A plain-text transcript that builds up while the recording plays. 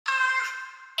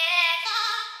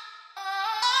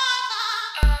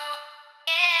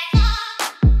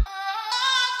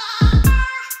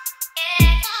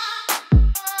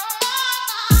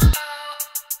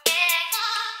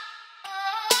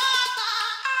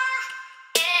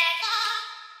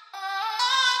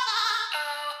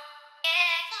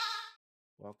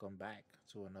Welcome back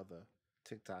to another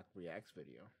TikTok Reacts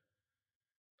video.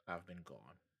 I've been gone.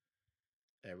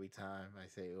 Every time I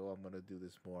say, oh, I'm going to do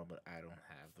this more, but I don't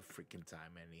have the freaking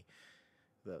time.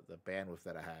 The bandwidth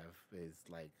that I have is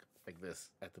like this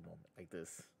at the moment, like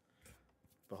this.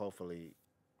 But hopefully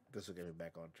this will get me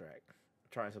back on track.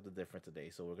 I'm trying something different today.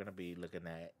 So we're going to be looking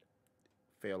at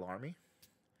Fail Army,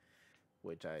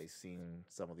 which I've seen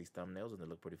some of these thumbnails and they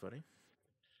look pretty funny.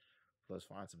 Let's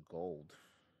find some gold.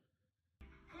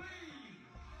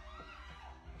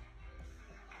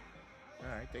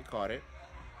 Alright, they caught it.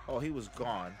 Oh, he was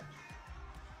gone.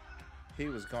 He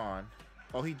was gone.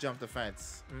 Oh, he jumped the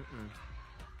fence.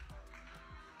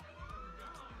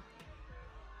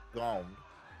 Gone.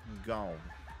 Gone.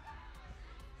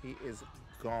 He is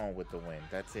gone with the wind.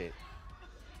 That's it.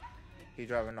 He's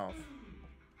driving off.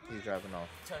 He's driving off.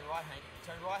 Turn right, Hank.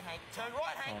 Turn right, Hank. Turn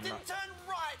right, Hank. Oh, Didn't turn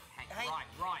right, Hank.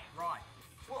 Right.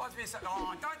 Well, I was going to say,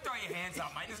 oh, don't throw your hands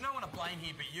up, mate. There's no one to blame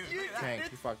here but you. Look at that.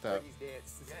 Hank, you fucked up. He's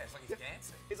dancing. Yeah, it's like he's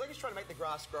dancing. It's like he's trying to make the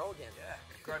grass grow again. Yeah,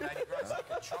 grow, baby, grow, so I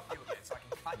can chop you again, so I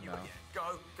can cut you again.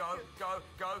 Go, grow,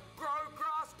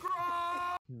 grass,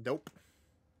 grow! Nope.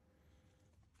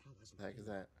 What the heck is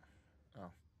that? Oh.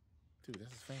 Dude,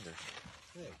 that's his finger.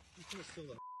 Hey, you could have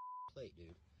stole the plate,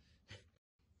 dude.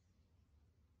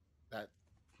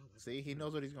 See, he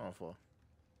knows what he's going for.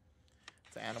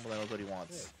 It's an animal that knows what he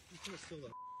wants. Hey, you could have stole the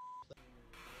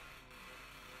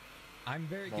I'm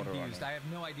very Motor confused. runner. I have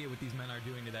no idea what these men are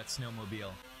doing to that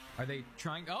snowmobile. Are they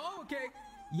trying? Oh, okay.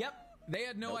 Yep. They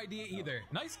had no idea either.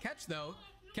 Nice catch, though.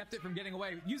 Kept it from getting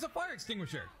away. Use a fire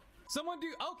extinguisher. Someone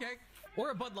do. Okay.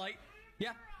 Or a Bud Light.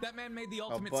 Yeah, that man made the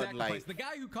ultimate Bud sacrifice. Light. The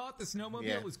guy who caught the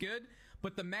snowmobile was good,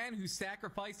 but the man who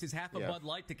sacrificed his half a Bud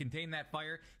Light to contain that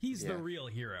fire, he's the real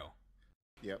hero.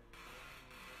 Yep.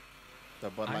 The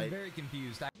Bud I'm Light very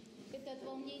confused.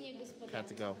 had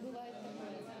to go.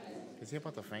 Is he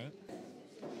about to faint?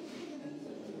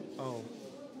 Oh.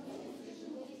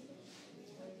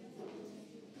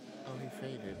 Oh, he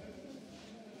fainted.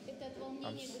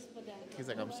 He's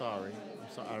like, I'm sorry.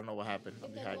 I don't know what happened.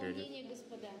 I'm dehydrated.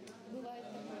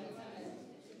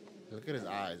 Look at his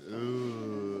eyes.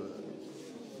 Ooh.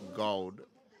 Gold.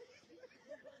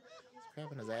 He's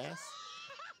grabbing his ass.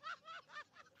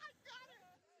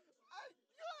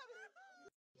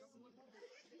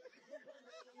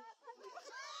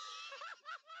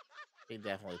 He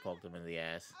definitely poked him in the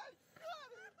ass.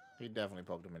 He definitely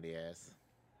poked him in the ass.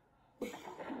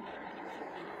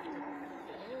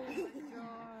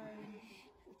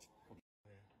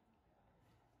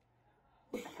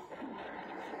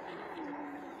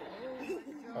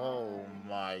 Oh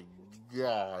my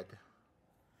God.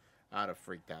 I'd have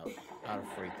freaked out. I'd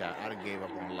have gave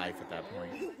up on life at that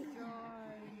point.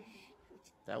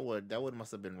 That wood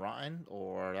must have been rotten,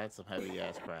 or that's some heavy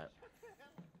ass crap.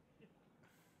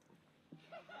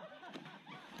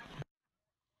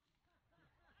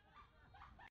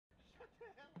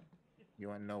 You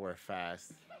went nowhere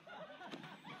fast.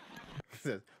 It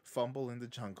says, fumble in the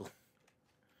jungle.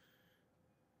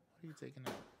 What are you taking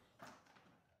out?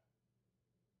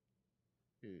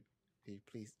 Dude,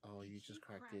 please. Oh, you just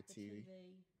cracked your TV.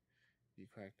 You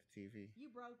cracked the TV. You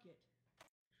broke it.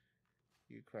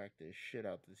 You cracked the shit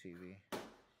out the TV.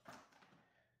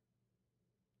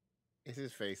 It's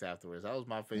his face afterwards. That was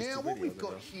my face. Now, what we've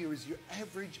got here is your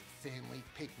average family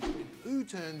picnic. And who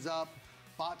turns up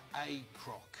but a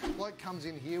croc? Bloke comes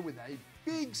in here with a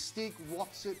big stick,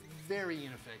 whats it very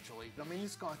ineffectually. I mean,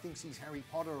 this guy thinks he's Harry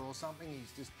Potter or something.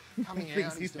 He's just coming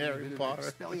out, he's doing Harry a bit Potter.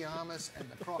 of Expelliarmus, and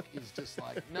the croc is just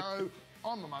like, no,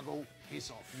 I'm a muggle,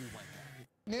 piss off, you went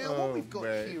there. Now, what we've got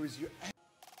here is your...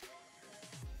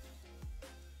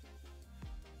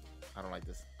 I don't like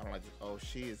this. I don't like this. Oh,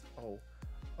 she is. Oh.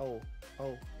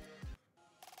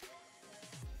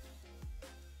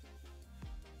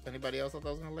 Anybody else thought that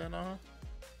was gonna land on her?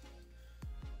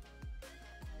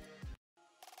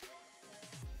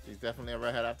 She's definitely a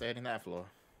redhead after hitting that floor.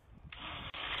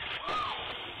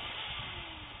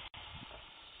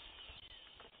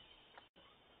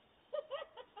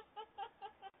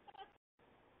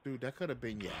 Dude, that could have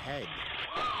been your head.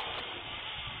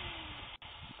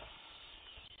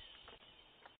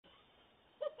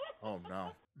 Oh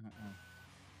no.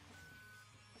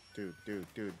 Dude,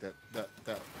 that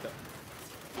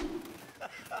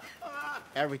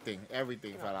everything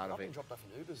fell out of it. I've been dropped off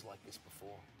in Ubers like this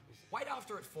before. Wait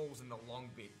after it falls in the long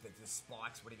bit, the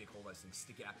spikes, whatever you call those things,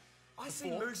 stick out. I see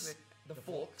forks? moose... The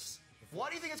forks. Why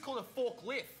do you think it's called a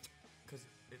forklift? Because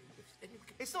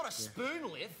It's not a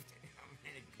spoon lift.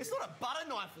 It's not a butter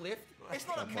knife lift. It's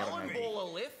not a melon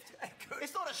baller lift.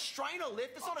 It's not a strainer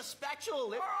lift. It's not a spatula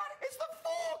lift. Alright. It's the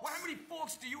forks. Well, how many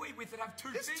forks do you eat with that have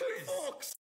two There's fingers? 2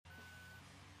 forks.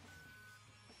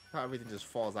 How everything just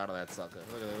falls out of that sucker.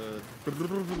 Look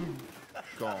at that.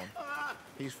 Gone.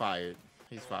 He's fired.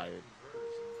 He's fired.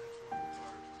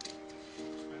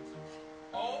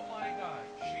 Oh my god,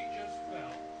 she just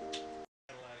fell.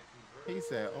 He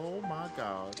said, oh my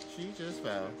god, she just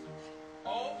fell.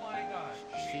 Oh my god,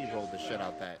 She rolled the shit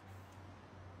out that.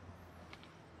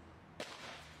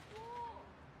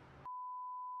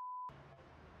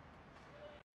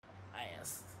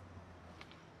 Ass.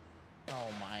 Oh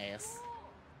my ass.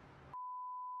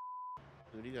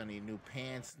 Dude, you're gonna need new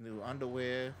pants, new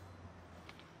underwear,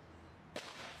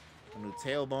 a new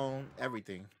tailbone,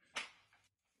 everything.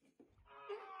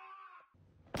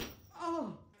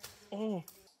 Oh. Oh.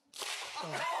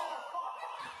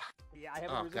 Yeah, I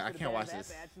haven't Oh, resisted God, I a can't band watch that this.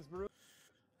 bad since Maroon.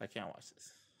 I can't watch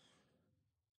this.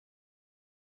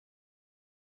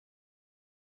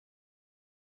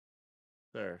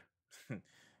 Sir,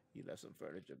 you left some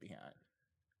furniture behind.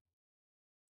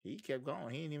 He kept going.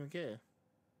 He didn't even care.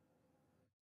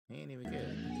 He didn't even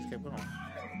care. He just kept going.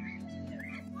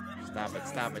 Stop it,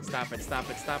 stop it, stop it, stop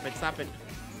it, stop it, stop it.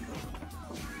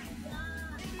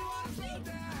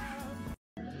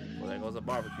 Well, there goes a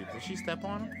barbecue. Did she step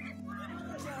on him?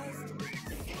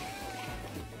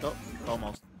 Oh,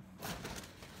 almost.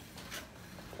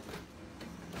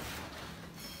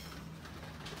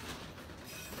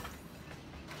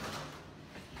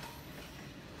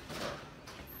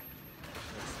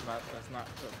 That's not,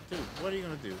 dude, what are you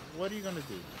gonna do? What are you gonna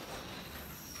do?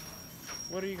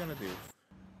 What are you gonna do?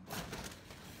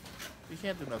 You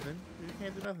can't do nothing. You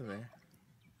can't do nothing there.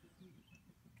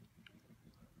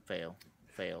 Fail.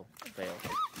 Fail. Fail.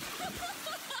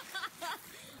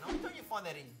 Don't you find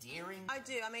that endearing? I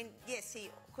do. I mean, yes, he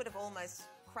could have almost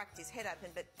cracked his head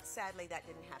open, but sadly that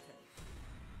didn't happen.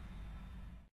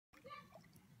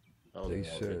 They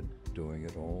said doing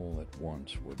it all at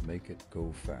once would make it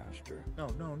go faster. No,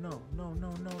 no, no, no,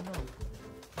 no, no, no.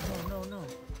 No, no, no.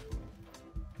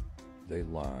 They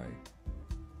lie.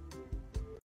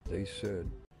 They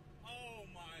said, Oh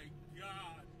my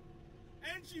god.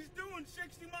 And she's doing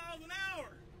 60 miles an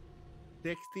hour.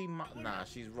 60 miles. Nah,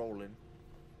 she's rolling.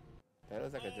 That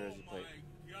looks like a jersey plate.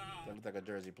 That looks like a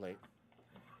jersey plate.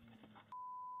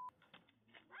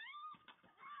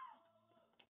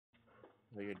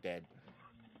 Well, you're dead.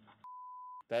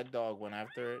 That dog went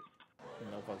after it.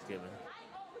 No fucks given.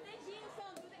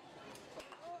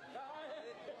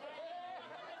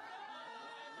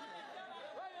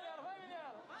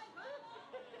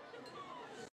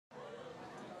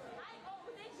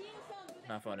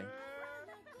 Not funny.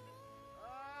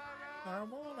 I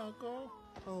wanna go.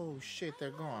 Oh shit,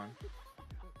 they're gone.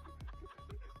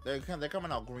 They're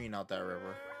coming out green out that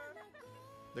river.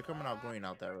 They're coming out green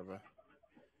out that river.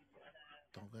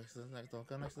 Don't go next to the next. Don't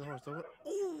go next to the horse. Don't go.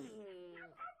 Ooh.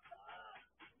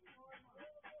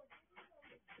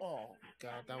 Oh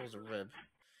god, that was a rib.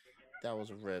 That was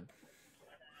a rib.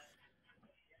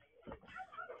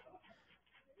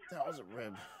 That was a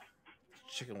rib.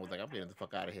 Chicken was like, I'm getting the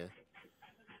fuck out of here.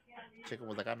 Chicken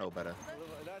was like, I know better.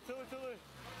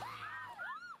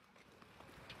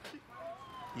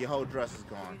 Your whole dress is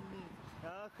gone.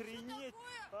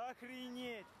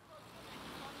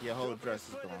 Your whole dress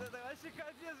is gone.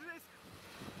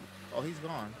 Oh, he's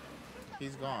gone.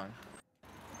 He's gone.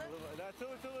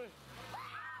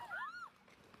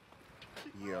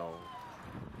 Yo.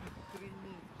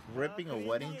 Ripping a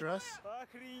wedding dress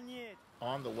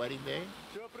on the wedding day?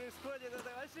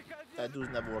 That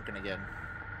dude's never working again.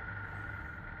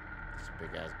 That's a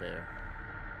big ass bear.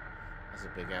 That's a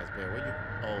big ass bear. Where you?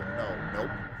 Oh no.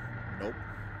 Nope. Nope.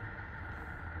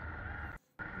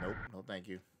 Nope. No thank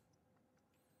you.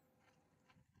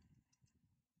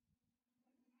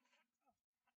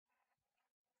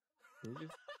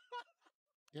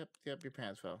 Yep, your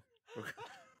pants fell.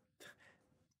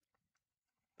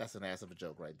 That's an ass of a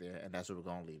joke right there, and that's where we're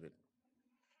gonna leave it.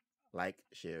 Like,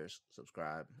 shares,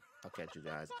 subscribe. I'll catch you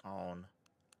guys on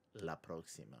la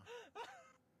próxima.